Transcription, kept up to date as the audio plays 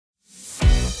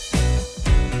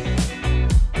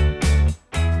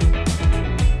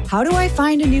How do I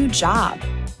find a new job?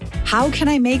 How can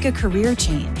I make a career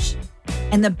change?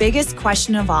 And the biggest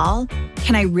question of all,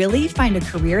 can I really find a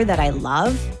career that I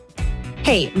love?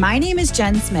 Hey, my name is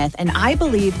Jen Smith, and I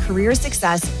believe career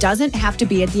success doesn't have to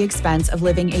be at the expense of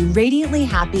living a radiantly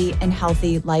happy and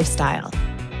healthy lifestyle.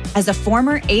 As a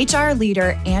former HR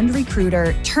leader and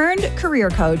recruiter turned career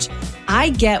coach,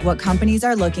 I get what companies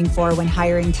are looking for when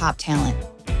hiring top talent.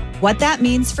 What that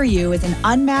means for you is an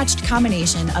unmatched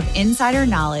combination of insider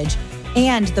knowledge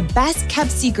and the best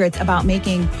kept secrets about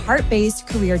making heart-based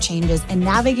career changes and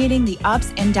navigating the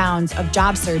ups and downs of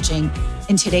job searching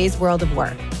in today's world of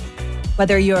work.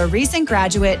 Whether you're a recent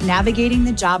graduate navigating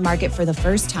the job market for the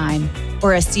first time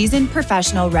or a seasoned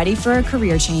professional ready for a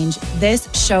career change, this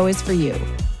show is for you.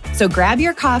 So grab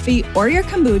your coffee or your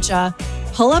kombucha,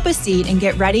 pull up a seat, and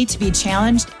get ready to be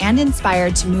challenged and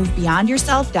inspired to move beyond your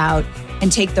self-doubt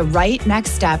and take the right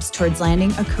next steps towards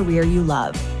landing a career you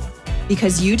love.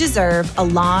 Because you deserve a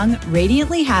long,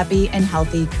 radiantly happy and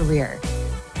healthy career.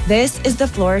 This is the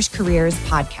Flourish Careers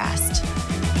Podcast.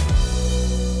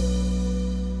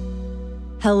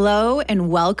 Hello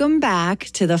and welcome back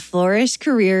to the Flourish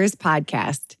Careers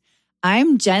Podcast.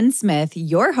 I'm Jen Smith,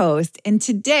 your host, and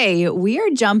today we are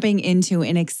jumping into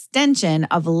an extension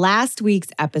of last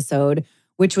week's episode,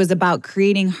 which was about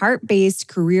creating heart-based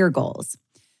career goals.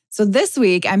 So this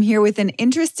week, I'm here with an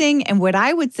interesting and what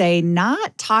I would say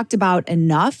not talked about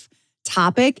enough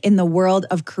topic in the world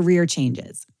of career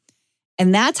changes.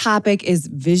 And that topic is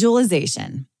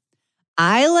visualization.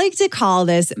 I like to call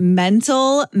this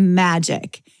mental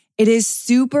magic. It is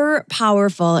super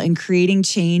powerful in creating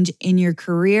change in your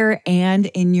career and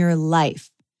in your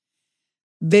life.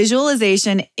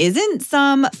 Visualization isn't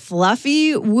some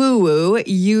fluffy woo-woo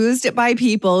used by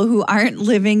people who aren't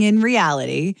living in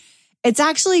reality. It's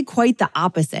actually quite the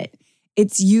opposite.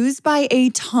 It's used by a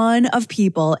ton of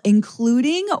people,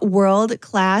 including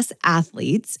world-class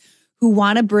athletes who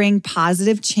want to bring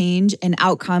positive change and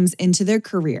outcomes into their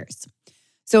careers.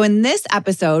 So in this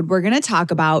episode, we're going to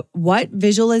talk about what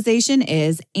visualization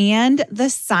is and the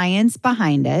science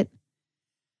behind it,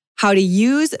 how to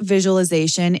use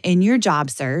visualization in your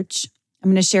job search. I'm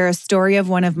going to share a story of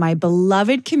one of my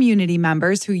beloved community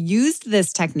members who used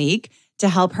this technique to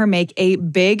help her make a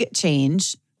big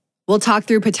change. We'll talk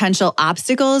through potential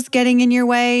obstacles getting in your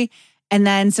way and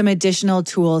then some additional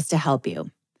tools to help you.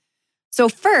 So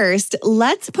first,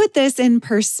 let's put this in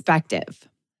perspective.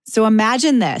 So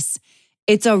imagine this.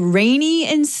 It's a rainy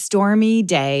and stormy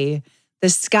day. The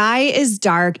sky is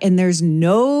dark and there's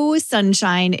no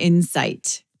sunshine in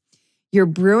sight. You're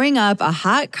brewing up a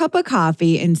hot cup of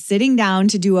coffee and sitting down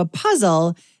to do a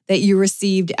puzzle that you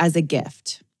received as a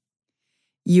gift.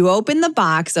 You open the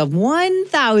box of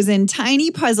 1,000 tiny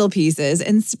puzzle pieces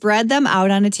and spread them out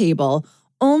on a table,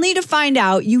 only to find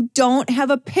out you don't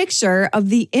have a picture of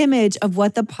the image of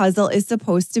what the puzzle is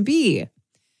supposed to be.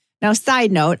 Now,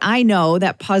 side note, I know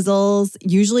that puzzles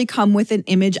usually come with an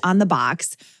image on the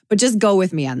box, but just go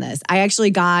with me on this. I actually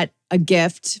got a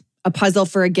puzzle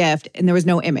for a gift, and there was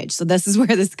no image. So this is where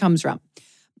this comes from.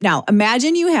 Now,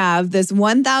 imagine you have this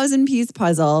 1,000-piece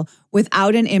puzzle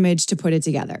without an image to put it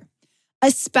together,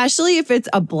 especially if it's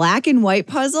a black and white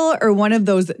puzzle or one of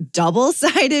those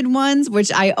double-sided ones,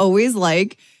 which I always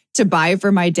like to buy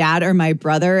for my dad or my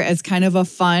brother as kind of a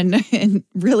fun and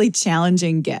really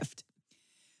challenging gift.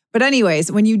 But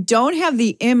anyways, when you don't have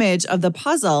the image of the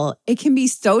puzzle, it can be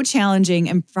so challenging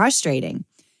and frustrating.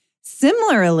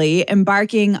 Similarly,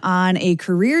 embarking on a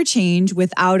career change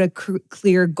without a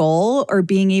clear goal or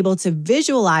being able to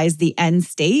visualize the end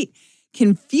state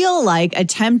can feel like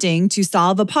attempting to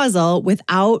solve a puzzle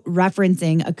without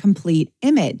referencing a complete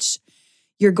image.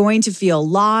 You're going to feel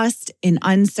lost and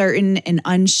uncertain and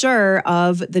unsure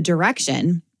of the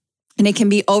direction, and it can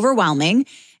be overwhelming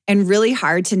and really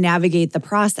hard to navigate the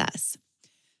process.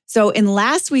 So in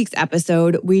last week's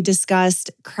episode, we discussed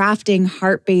crafting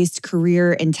heart-based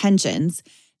career intentions.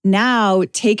 Now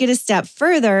take it a step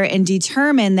further and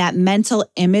determine that mental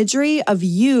imagery of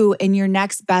you in your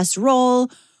next best role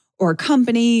or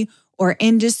company or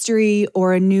industry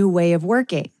or a new way of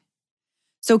working.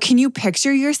 So can you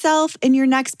picture yourself in your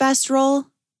next best role?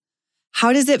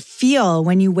 How does it feel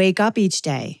when you wake up each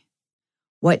day?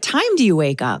 What time do you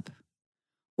wake up?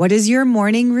 What does your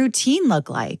morning routine look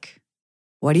like?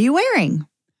 What are you wearing?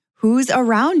 Who's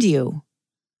around you?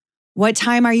 What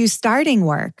time are you starting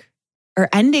work or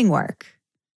ending work?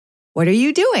 What are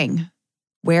you doing?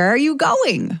 Where are you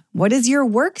going? What does your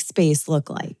workspace look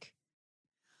like?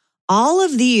 All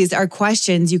of these are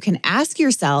questions you can ask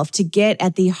yourself to get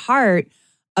at the heart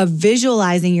of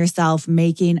visualizing yourself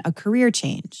making a career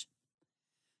change.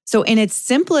 So, in its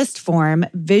simplest form,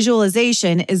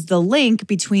 visualization is the link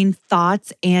between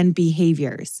thoughts and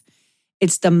behaviors.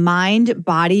 It's the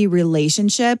mind-body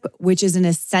relationship, which is an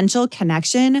essential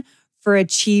connection for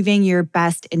achieving your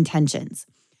best intentions.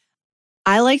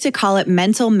 I like to call it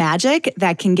mental magic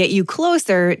that can get you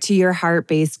closer to your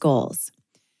heart-based goals.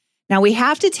 Now, we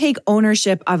have to take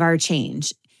ownership of our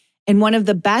change. And one of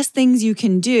the best things you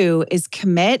can do is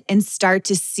commit and start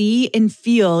to see and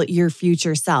feel your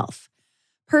future self.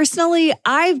 Personally,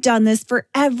 I've done this for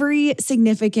every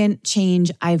significant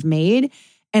change I've made,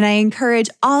 and I encourage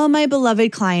all my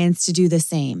beloved clients to do the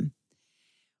same.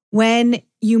 When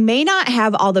you may not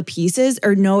have all the pieces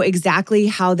or know exactly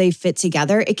how they fit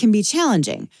together, it can be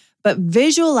challenging, but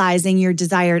visualizing your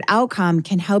desired outcome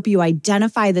can help you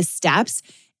identify the steps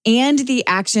and the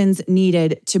actions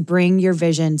needed to bring your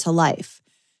vision to life.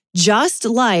 Just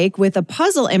like with a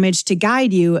puzzle image to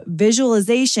guide you,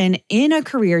 visualization in a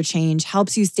career change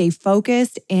helps you stay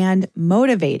focused and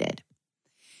motivated.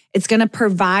 It's going to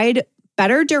provide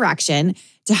better direction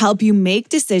to help you make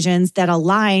decisions that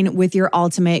align with your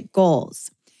ultimate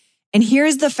goals. And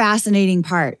here's the fascinating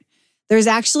part. There's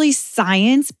actually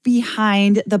science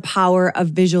behind the power of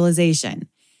visualization.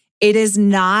 It is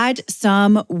not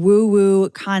some woo-woo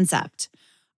concept.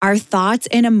 Our thoughts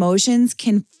and emotions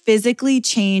can physically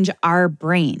change our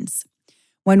brains.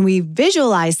 When we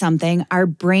visualize something, our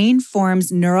brain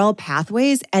forms neural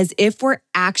pathways as if we're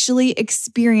actually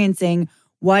experiencing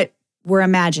what we're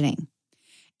imagining.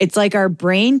 It's like our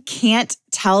brain can't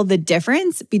tell the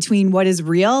difference between what is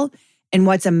real and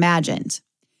what's imagined.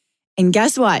 And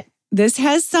guess what? This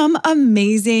has some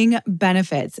amazing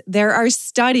benefits. There are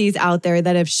studies out there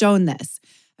that have shown this.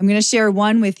 I'm going to share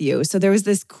one with you. So there was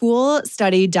this cool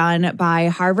study done by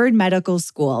Harvard Medical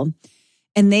School,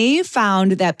 and they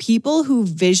found that people who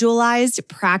visualized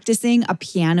practicing a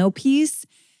piano piece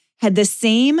had the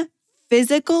same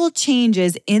physical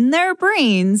changes in their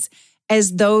brains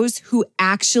as those who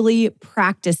actually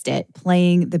practiced it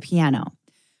playing the piano.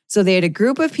 So they had a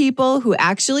group of people who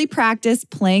actually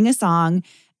practiced playing a song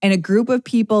and a group of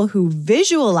people who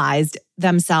visualized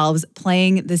themselves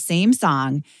playing the same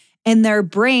song, and their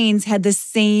brains had the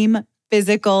same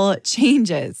physical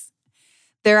changes.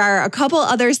 There are a couple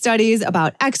other studies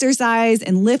about exercise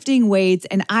and lifting weights,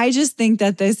 and I just think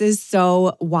that this is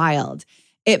so wild.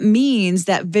 It means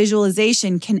that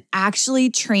visualization can actually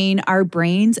train our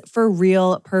brains for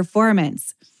real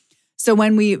performance. So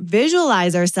when we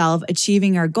visualize ourselves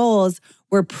achieving our goals,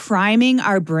 we're priming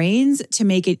our brains to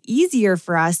make it easier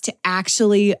for us to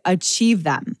actually achieve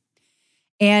them.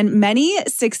 And many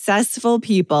successful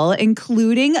people,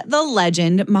 including the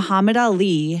legend Muhammad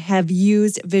Ali, have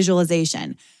used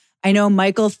visualization. I know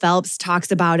Michael Phelps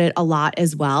talks about it a lot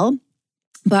as well,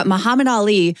 but Muhammad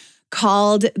Ali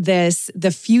called this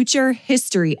the future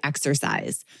history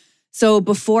exercise. So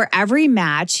before every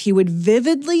match, he would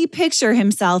vividly picture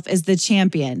himself as the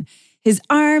champion. His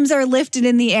arms are lifted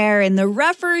in the air and the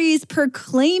referee's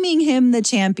proclaiming him the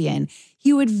champion.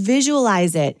 He would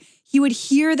visualize it. He would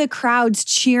hear the crowds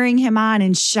cheering him on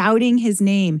and shouting his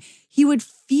name. He would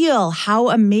feel how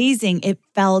amazing it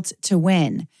felt to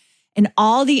win. And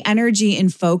all the energy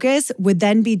and focus would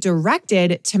then be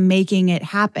directed to making it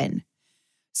happen.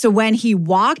 So when he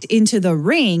walked into the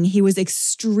ring, he was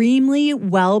extremely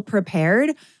well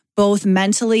prepared, both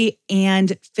mentally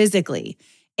and physically.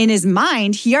 In his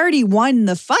mind, he already won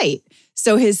the fight.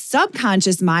 So his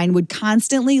subconscious mind would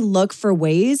constantly look for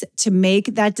ways to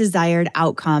make that desired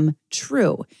outcome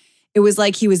true. It was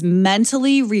like he was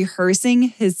mentally rehearsing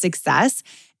his success,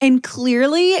 and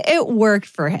clearly it worked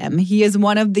for him. He is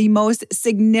one of the most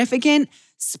significant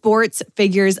sports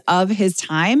figures of his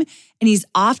time, and he's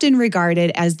often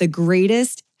regarded as the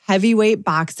greatest heavyweight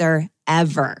boxer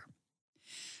ever.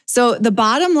 So the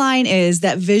bottom line is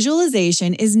that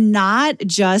visualization is not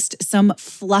just some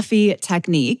fluffy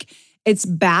technique. It's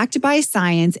backed by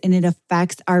science and it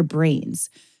affects our brains.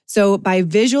 So by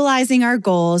visualizing our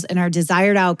goals and our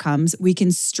desired outcomes, we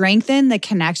can strengthen the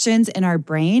connections in our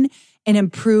brain and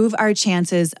improve our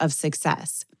chances of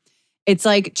success. It's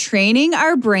like training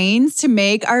our brains to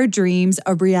make our dreams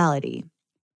a reality.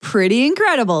 Pretty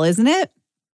incredible, isn't it?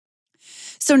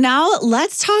 So now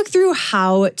let's talk through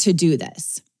how to do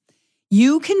this.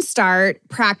 You can start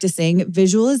practicing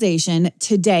visualization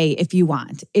today if you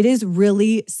want. It is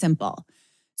really simple.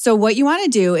 So what you want to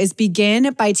do is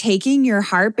begin by taking your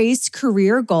heart-based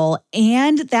career goal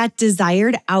and that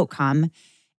desired outcome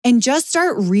and just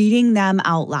start reading them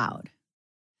out loud.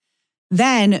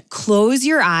 Then close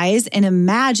your eyes and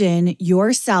imagine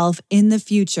yourself in the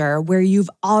future where you've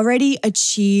already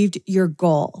achieved your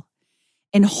goal.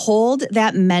 and hold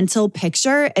that mental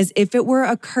picture as if it were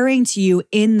occurring to you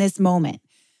in this moment.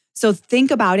 So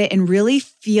think about it and really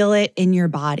feel it in your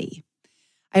body.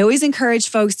 I always encourage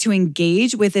folks to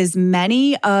engage with as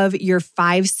many of your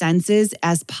 5 senses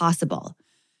as possible.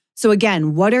 So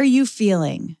again, what are you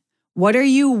feeling? What are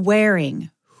you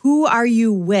wearing? Who are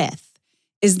you with?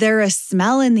 Is there a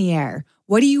smell in the air?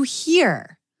 What do you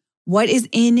hear? What is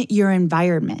in your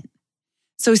environment?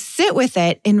 So sit with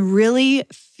it and really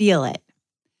feel it.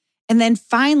 And then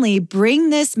finally, bring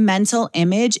this mental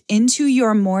image into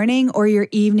your morning or your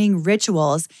evening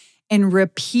rituals and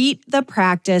repeat the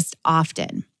practice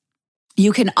often.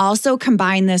 You can also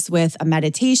combine this with a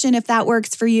meditation if that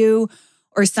works for you,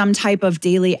 or some type of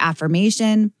daily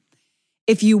affirmation.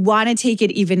 If you want to take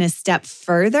it even a step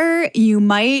further, you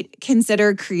might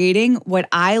consider creating what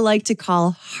I like to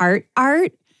call heart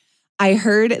art. I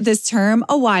heard this term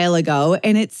a while ago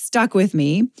and it stuck with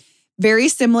me. Very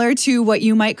similar to what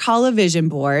you might call a vision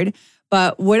board,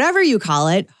 but whatever you call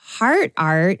it, heart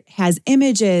art has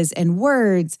images and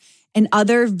words and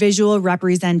other visual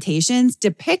representations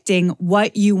depicting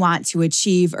what you want to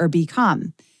achieve or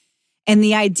become. And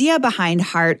the idea behind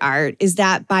heart art is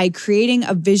that by creating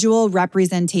a visual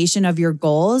representation of your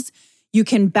goals, you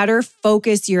can better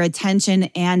focus your attention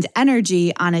and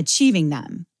energy on achieving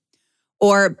them.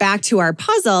 Or back to our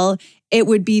puzzle, it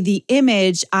would be the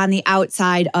image on the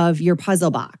outside of your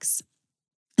puzzle box.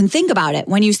 And think about it.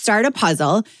 When you start a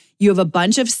puzzle, you have a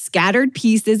bunch of scattered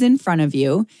pieces in front of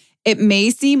you. It may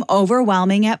seem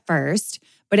overwhelming at first,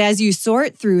 but as you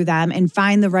sort through them and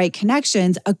find the right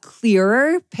connections, a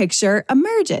clearer picture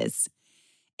emerges.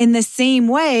 In the same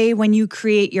way, when you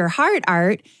create your heart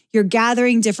art, you're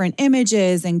gathering different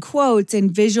images and quotes and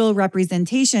visual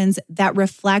representations that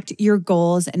reflect your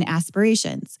goals and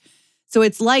aspirations. So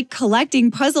it's like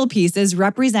collecting puzzle pieces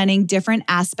representing different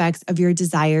aspects of your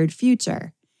desired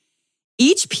future.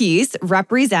 Each piece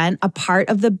represents a part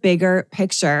of the bigger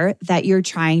picture that you're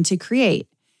trying to create.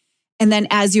 And then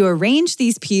as you arrange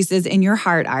these pieces in your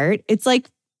heart art, it's like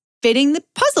fitting the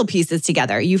puzzle pieces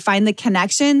together. You find the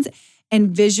connections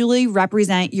and visually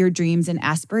represent your dreams and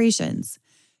aspirations.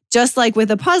 Just like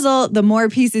with a puzzle, the more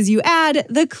pieces you add,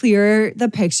 the clearer the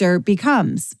picture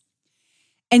becomes.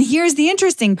 And here's the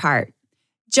interesting part.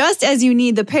 Just as you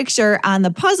need the picture on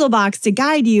the puzzle box to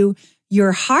guide you,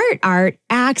 your heart art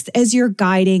acts as your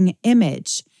guiding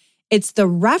image. It's the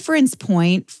reference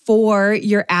point for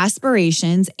your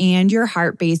aspirations and your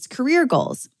heart-based career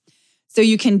goals. So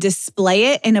you can display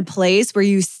it in a place where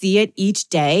you see it each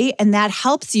day, and that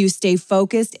helps you stay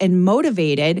focused and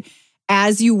motivated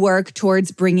as you work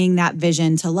towards bringing that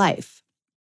vision to life.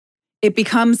 It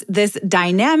becomes this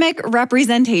dynamic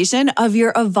representation of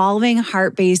your evolving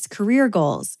heart-based career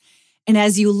goals. And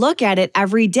as you look at it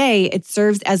every day, it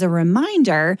serves as a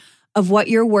reminder of what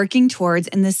you're working towards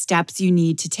and the steps you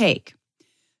need to take.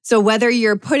 So whether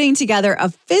you're putting together a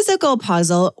physical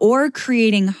puzzle or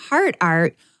creating heart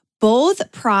art,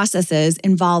 both processes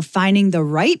involve finding the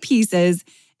right pieces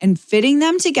and fitting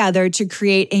them together to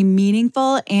create a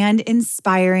meaningful and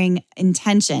inspiring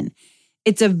intention.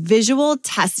 It's a visual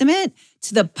testament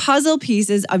to the puzzle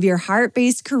pieces of your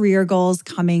heart-based career goals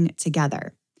coming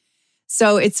together.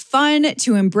 So it's fun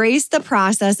to embrace the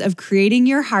process of creating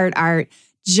your heart art,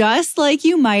 just like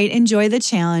you might enjoy the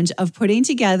challenge of putting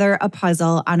together a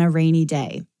puzzle on a rainy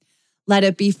day. Let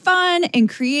it be fun and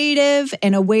creative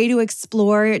and a way to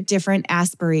explore different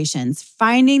aspirations,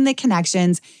 finding the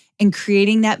connections and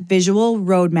creating that visual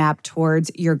roadmap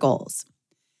towards your goals.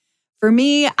 For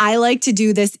me, I like to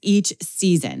do this each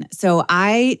season. So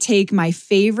I take my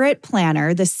favorite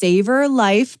planner, the Savor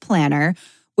Life Planner,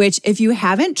 which if you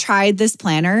haven't tried this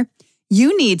planner,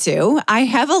 you need to. I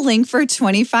have a link for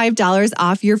 $25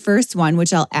 off your first one,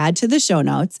 which I'll add to the show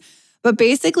notes. But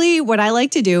basically, what I like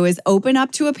to do is open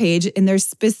up to a page, and there's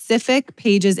specific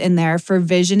pages in there for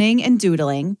visioning and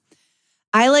doodling.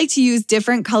 I like to use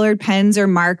different colored pens or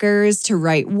markers to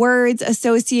write words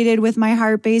associated with my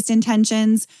heart-based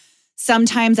intentions.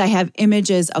 Sometimes I have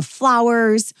images of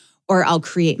flowers, or I'll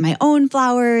create my own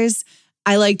flowers.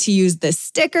 I like to use the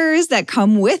stickers that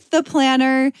come with the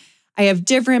planner. I have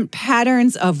different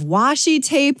patterns of washi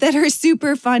tape that are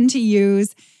super fun to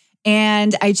use.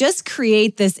 And I just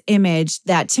create this image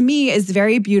that to me is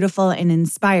very beautiful and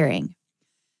inspiring.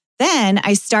 Then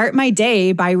I start my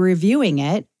day by reviewing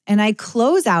it, and I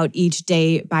close out each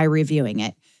day by reviewing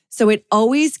it. So it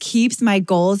always keeps my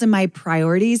goals and my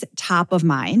priorities top of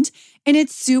mind. And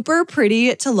it's super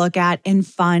pretty to look at and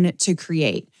fun to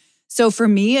create. So for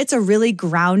me, it's a really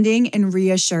grounding and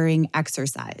reassuring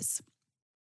exercise.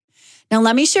 Now,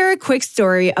 let me share a quick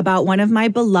story about one of my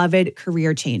beloved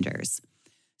career changers.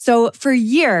 So for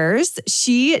years,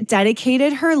 she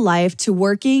dedicated her life to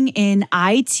working in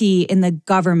IT in the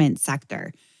government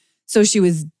sector. So she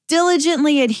was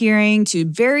diligently adhering to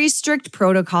very strict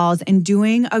protocols and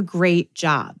doing a great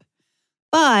job.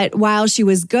 But while she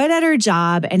was good at her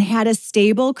job and had a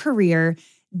stable career,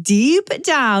 deep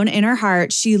down in her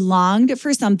heart, she longed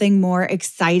for something more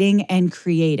exciting and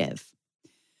creative.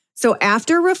 So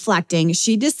after reflecting,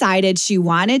 she decided she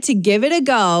wanted to give it a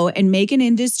go and make an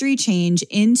industry change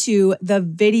into the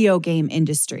video game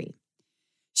industry.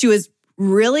 She was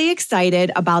really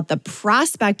excited about the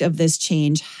prospect of this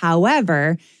change.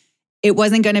 However, it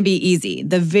wasn't going to be easy.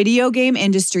 The video game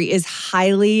industry is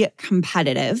highly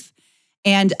competitive.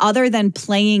 And other than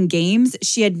playing games,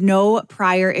 she had no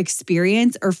prior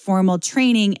experience or formal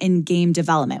training in game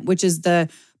development, which is the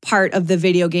part of the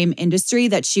video game industry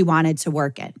that she wanted to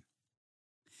work in.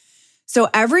 So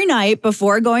every night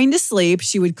before going to sleep,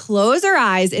 she would close her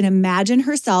eyes and imagine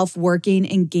herself working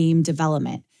in game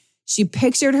development. She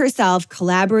pictured herself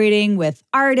collaborating with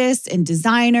artists and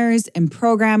designers and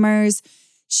programmers.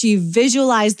 She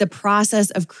visualized the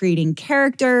process of creating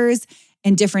characters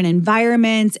and different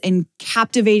environments and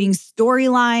captivating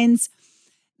storylines.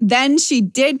 Then she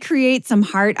did create some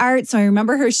heart art. So I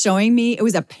remember her showing me, it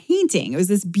was a painting. It was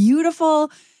this beautiful,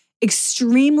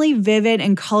 extremely vivid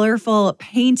and colorful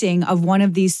painting of one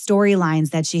of these storylines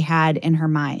that she had in her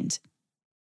mind.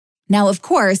 Now, of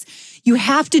course, you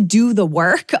have to do the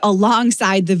work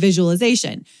alongside the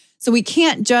visualization. So we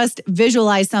can't just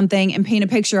visualize something and paint a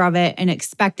picture of it and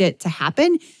expect it to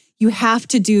happen. You have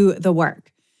to do the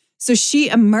work. So she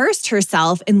immersed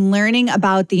herself in learning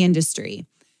about the industry.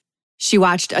 She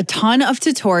watched a ton of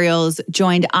tutorials,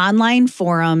 joined online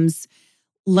forums,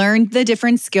 learned the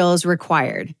different skills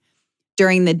required.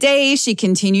 During the day, she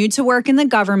continued to work in the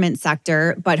government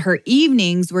sector, but her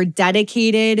evenings were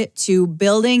dedicated to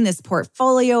building this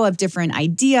portfolio of different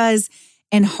ideas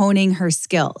and honing her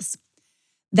skills.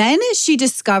 Then she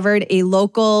discovered a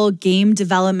local game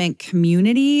development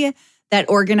community that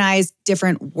organized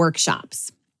different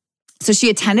workshops. So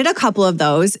she attended a couple of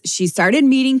those. She started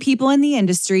meeting people in the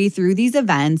industry through these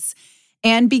events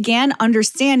and began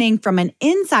understanding from an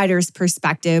insider's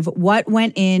perspective what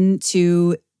went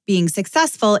into being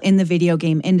successful in the video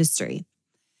game industry.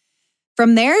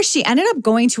 From there, she ended up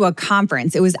going to a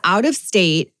conference. It was out of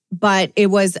state, but it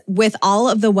was with all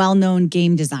of the well-known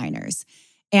game designers.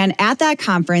 And at that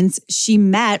conference, she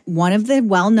met one of the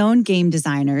well-known game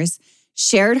designers,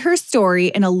 shared her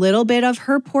story and a little bit of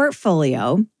her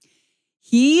portfolio.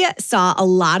 He saw a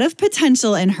lot of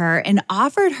potential in her and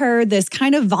offered her this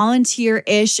kind of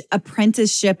volunteer-ish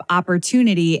apprenticeship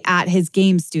opportunity at his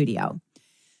game studio.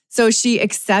 So she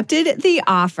accepted the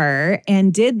offer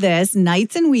and did this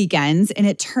nights and weekends, and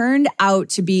it turned out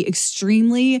to be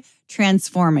extremely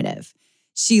transformative.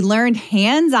 She learned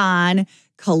hands-on,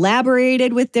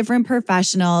 collaborated with different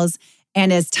professionals,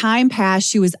 and as time passed,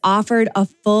 she was offered a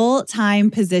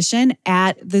full-time position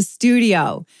at the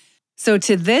studio. So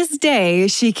to this day,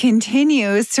 she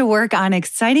continues to work on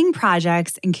exciting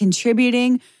projects and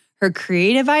contributing her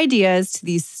creative ideas to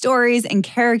these stories and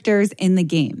characters in the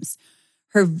games.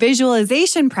 Her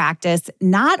visualization practice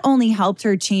not only helped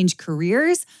her change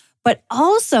careers, but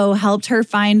also helped her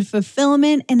find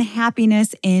fulfillment and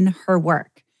happiness in her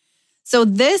work. So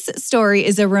this story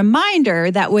is a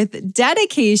reminder that with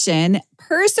dedication,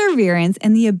 perseverance,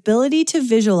 and the ability to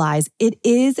visualize, it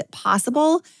is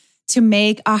possible to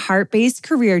make a heart-based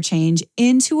career change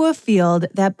into a field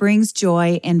that brings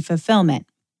joy and fulfillment.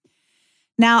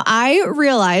 Now, I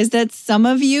realize that some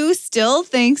of you still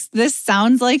thinks this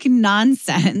sounds like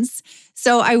nonsense,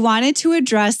 so I wanted to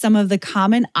address some of the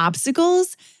common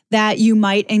obstacles that you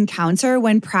might encounter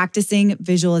when practicing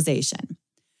visualization.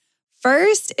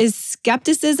 First is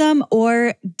skepticism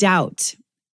or doubt.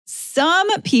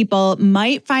 Some people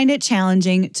might find it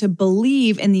challenging to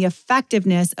believe in the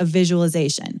effectiveness of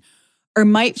visualization or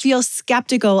might feel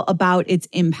skeptical about its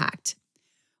impact.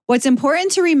 What's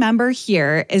important to remember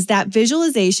here is that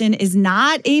visualization is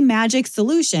not a magic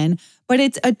solution, but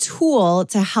it's a tool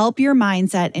to help your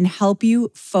mindset and help you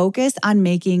focus on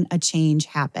making a change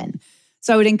happen.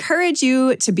 So I would encourage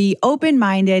you to be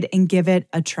open-minded and give it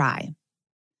a try.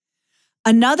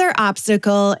 Another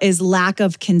obstacle is lack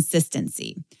of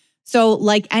consistency. So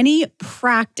like any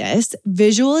practice,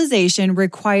 visualization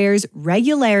requires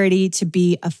regularity to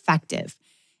be effective.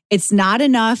 It's not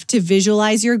enough to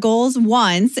visualize your goals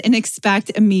once and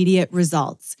expect immediate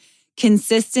results.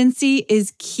 Consistency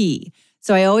is key.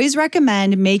 So I always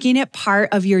recommend making it part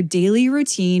of your daily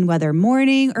routine, whether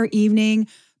morning or evening,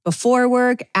 before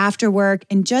work, after work,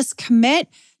 and just commit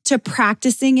to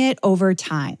practicing it over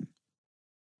time.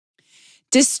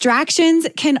 Distractions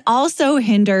can also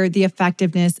hinder the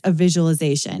effectiveness of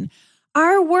visualization.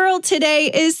 Our world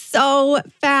today is so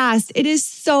fast. It is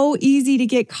so easy to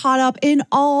get caught up in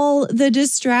all the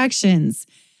distractions.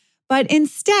 But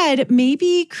instead,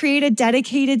 maybe create a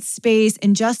dedicated space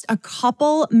in just a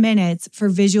couple minutes for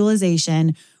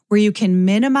visualization where you can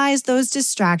minimize those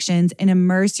distractions and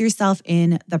immerse yourself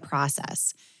in the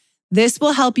process. This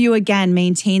will help you again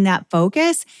maintain that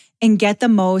focus and get the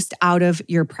most out of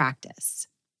your practice.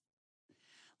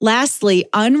 Lastly,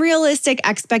 unrealistic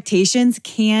expectations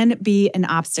can be an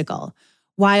obstacle.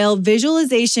 While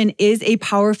visualization is a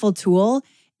powerful tool,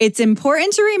 it's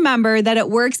important to remember that it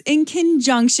works in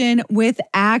conjunction with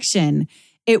action.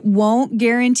 It won't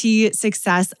guarantee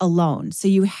success alone. So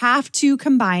you have to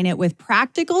combine it with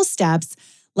practical steps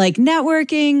like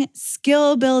networking,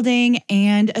 skill building,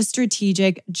 and a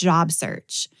strategic job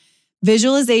search.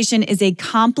 Visualization is a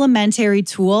complementary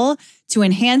tool to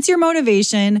enhance your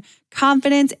motivation,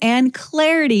 confidence, and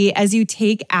clarity as you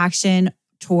take action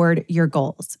toward your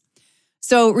goals.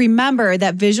 So remember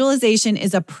that visualization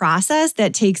is a process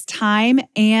that takes time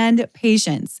and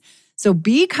patience. So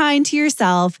be kind to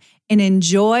yourself and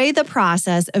enjoy the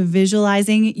process of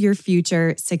visualizing your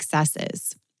future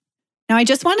successes. Now, I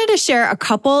just wanted to share a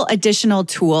couple additional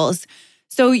tools.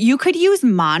 So you could use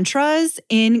mantras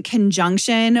in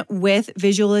conjunction with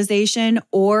visualization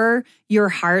or your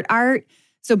heart art.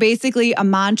 So basically, a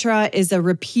mantra is a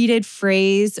repeated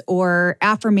phrase or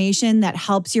affirmation that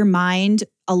helps your mind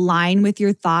align with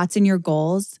your thoughts and your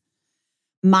goals.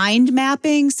 Mind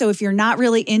mapping. So if you're not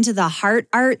really into the heart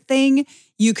art thing,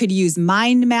 you could use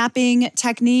mind mapping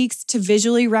techniques to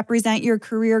visually represent your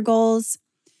career goals.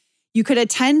 You could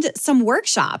attend some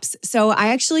workshops. So I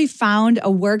actually found a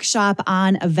workshop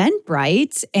on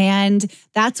Eventbrite, and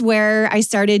that's where I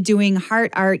started doing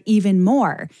heart art even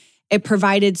more. It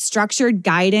provided structured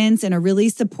guidance and a really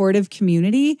supportive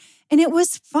community, and it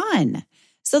was fun.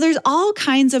 So there's all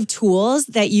kinds of tools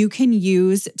that you can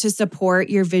use to support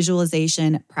your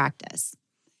visualization practice.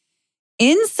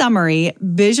 In summary,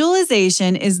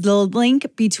 visualization is the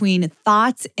link between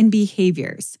thoughts and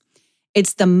behaviors.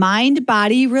 It's the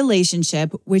mind-body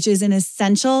relationship, which is an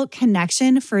essential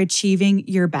connection for achieving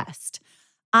your best.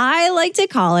 I like to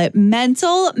call it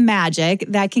mental magic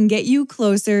that can get you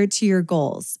closer to your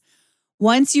goals.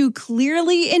 Once you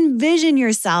clearly envision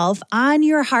yourself on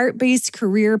your heart-based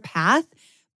career path,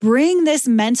 bring this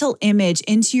mental image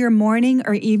into your morning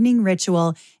or evening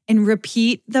ritual and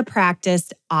repeat the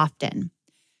practice often.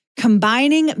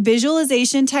 Combining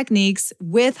visualization techniques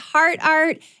with heart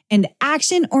art and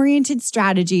action-oriented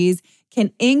strategies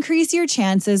can increase your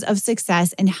chances of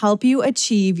success and help you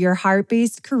achieve your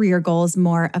heart-based career goals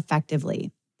more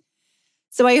effectively.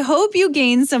 So I hope you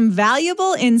gain some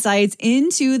valuable insights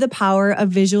into the power of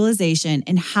visualization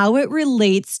and how it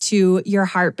relates to your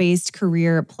heart-based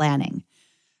career planning.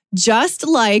 Just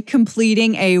like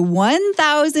completing a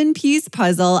 1,000-piece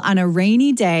puzzle on a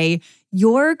rainy day,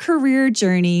 your career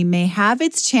journey may have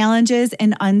its challenges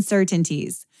and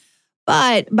uncertainties.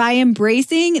 But by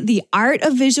embracing the art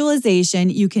of visualization,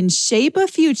 you can shape a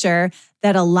future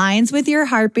that aligns with your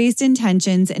heart-based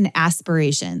intentions and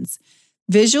aspirations.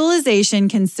 Visualization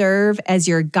can serve as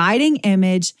your guiding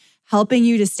image, helping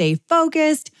you to stay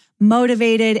focused,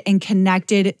 motivated, and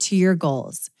connected to your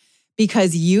goals.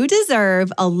 Because you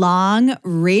deserve a long,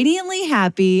 radiantly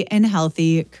happy, and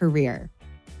healthy career.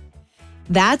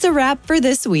 That's a wrap for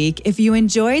this week. If you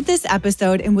enjoyed this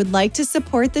episode and would like to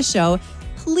support the show,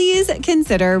 please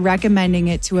consider recommending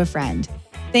it to a friend.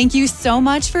 Thank you so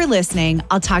much for listening.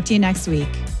 I'll talk to you next week.